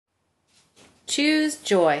Choose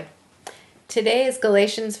joy. Today is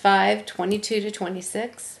Galatians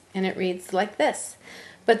 5:22-26, and it reads like this.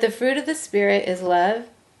 But the fruit of the Spirit is love,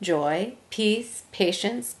 joy, peace,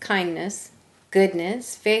 patience, kindness,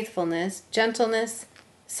 goodness, faithfulness, gentleness,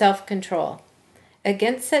 self-control.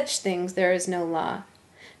 Against such things there is no law.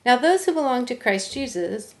 Now those who belong to Christ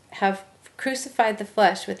Jesus have crucified the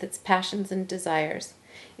flesh with its passions and desires.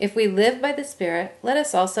 If we live by the Spirit, let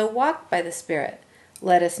us also walk by the Spirit.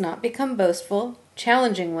 Let us not become boastful,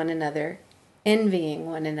 challenging one another, envying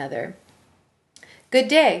one another. Good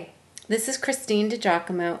day. This is Christine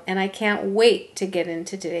DiGiacomo, and I can't wait to get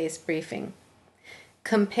into today's briefing.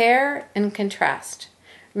 Compare and contrast.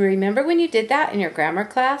 Remember when you did that in your grammar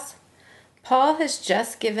class? Paul has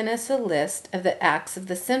just given us a list of the acts of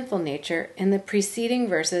the sinful nature in the preceding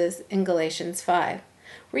verses in Galatians 5.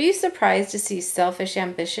 Were you surprised to see selfish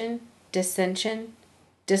ambition, dissension,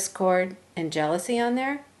 discord, and jealousy on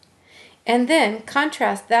there? And then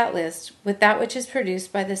contrast that list with that which is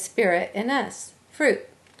produced by the Spirit in us, fruit.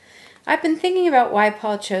 I've been thinking about why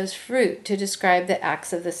Paul chose fruit to describe the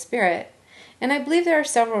acts of the Spirit, and I believe there are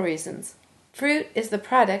several reasons. Fruit is the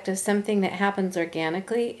product of something that happens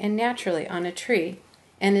organically and naturally on a tree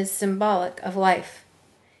and is symbolic of life.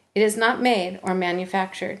 It is not made or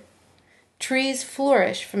manufactured. Trees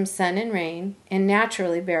flourish from sun and rain and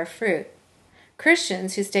naturally bear fruit.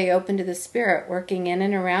 Christians who stay open to the Spirit working in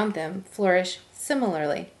and around them flourish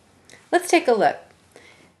similarly. Let's take a look.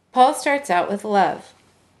 Paul starts out with love.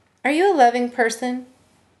 Are you a loving person?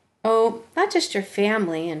 Oh, not just your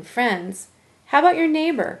family and friends. How about your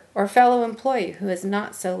neighbor or fellow employee who is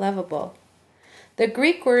not so lovable? The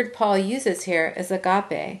Greek word Paul uses here is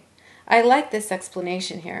agape. I like this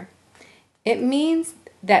explanation here. It means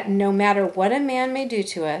that no matter what a man may do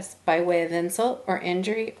to us by way of insult or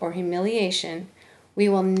injury or humiliation, we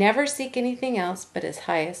will never seek anything else but his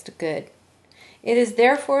highest good. It is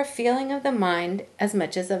therefore a feeling of the mind as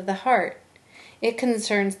much as of the heart. It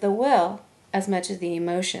concerns the will as much as the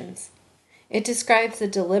emotions. It describes the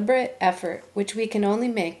deliberate effort which we can only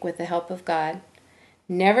make with the help of God,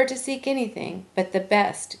 never to seek anything but the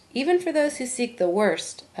best, even for those who seek the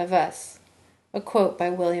worst of us. A quote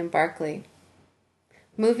by William Barclay.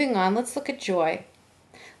 Moving on, let's look at joy.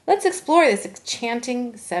 Let's explore this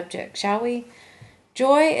enchanting subject, shall we?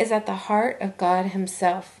 Joy is at the heart of God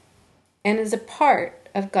Himself and is a part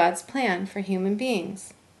of God's plan for human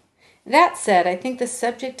beings. That said, I think the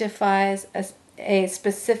subject defies a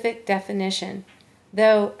specific definition,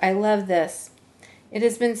 though I love this. It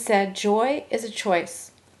has been said joy is a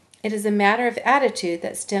choice. It is a matter of attitude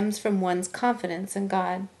that stems from one's confidence in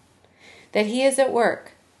God, that He is at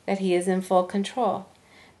work, that He is in full control,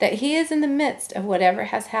 that He is in the midst of whatever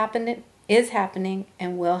has happened, is happening,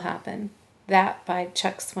 and will happen. That by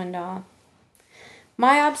Chuck Swindoll.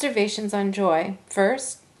 My observations on joy.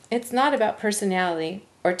 First, it's not about personality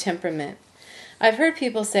or temperament. I've heard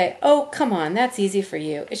people say, oh, come on, that's easy for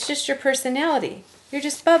you. It's just your personality. You're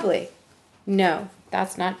just bubbly. No,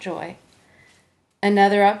 that's not joy.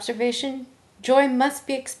 Another observation, joy must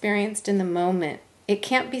be experienced in the moment. It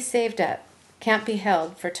can't be saved up, can't be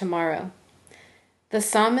held for tomorrow. The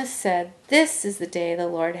psalmist said, this is the day the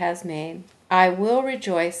Lord has made. I will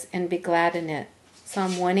rejoice and be glad in it.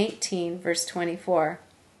 Psalm 118, verse 24.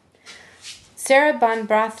 Sarah Von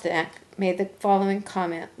Brothnack made the following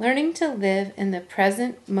comment. Learning to live in the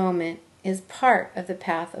present moment is part of the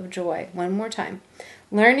path of joy. One more time.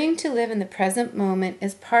 Learning to live in the present moment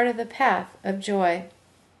is part of the path of joy.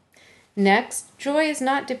 Next, joy is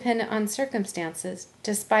not dependent on circumstances,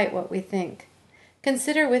 despite what we think.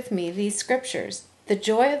 Consider with me these scriptures. The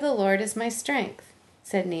joy of the Lord is my strength,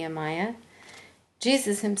 said Nehemiah.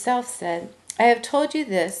 Jesus Himself said, I have told you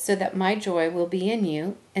this so that my joy will be in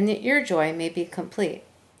you and that your joy may be complete.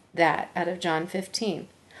 That out of John 15.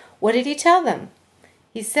 What did He tell them?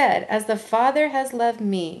 He said, as the Father has loved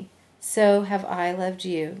me, so have I loved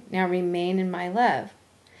you. Now remain in my love.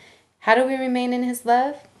 How do we remain in His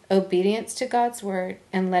love? Obedience to God's word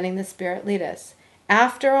and letting the Spirit lead us.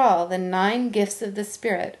 After all, the 9 gifts of the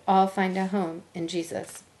Spirit all find a home in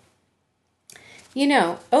Jesus. You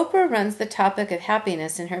know, Oprah runs the topic of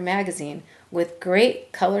happiness in her magazine with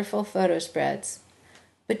great colorful photo spreads.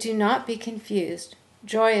 But do not be confused.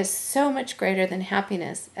 Joy is so much greater than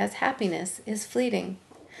happiness, as happiness is fleeting.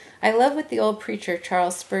 I love what the old preacher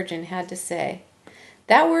Charles Spurgeon had to say.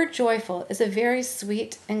 That word joyful is a very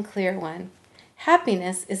sweet and clear one.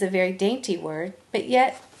 Happiness is a very dainty word, but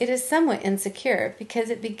yet it is somewhat insecure because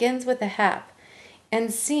it begins with a hap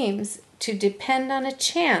and seems to depend on a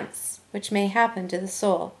chance which may happen to the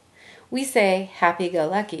soul. We say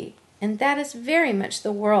happy-go-lucky, and that is very much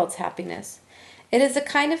the world's happiness. It is a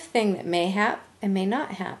kind of thing that may hap and may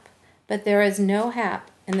not hap, but there is no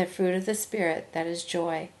hap in the fruit of the Spirit that is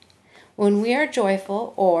joy. When we are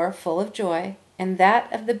joyful or full of joy, and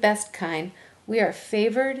that of the best kind, we are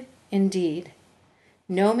favored indeed.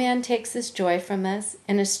 No man takes this joy from us,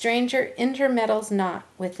 and a stranger intermeddles not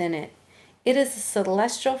within it. It is a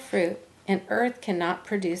celestial fruit, and earth cannot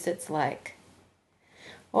produce its like.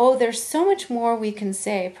 Oh, there's so much more we can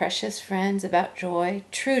say, precious friends, about joy,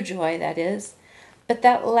 true joy, that is. But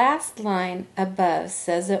that last line above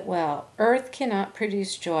says it well. Earth cannot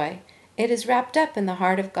produce joy. It is wrapped up in the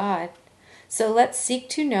heart of God. So let's seek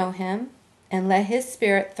to know Him, and let His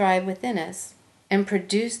Spirit thrive within us, and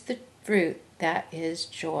produce the fruit that is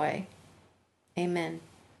joy. Amen.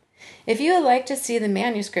 If you would like to see the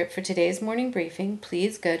manuscript for today's morning briefing,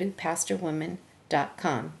 please go to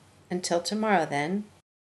pastorwoman.com. Until tomorrow then,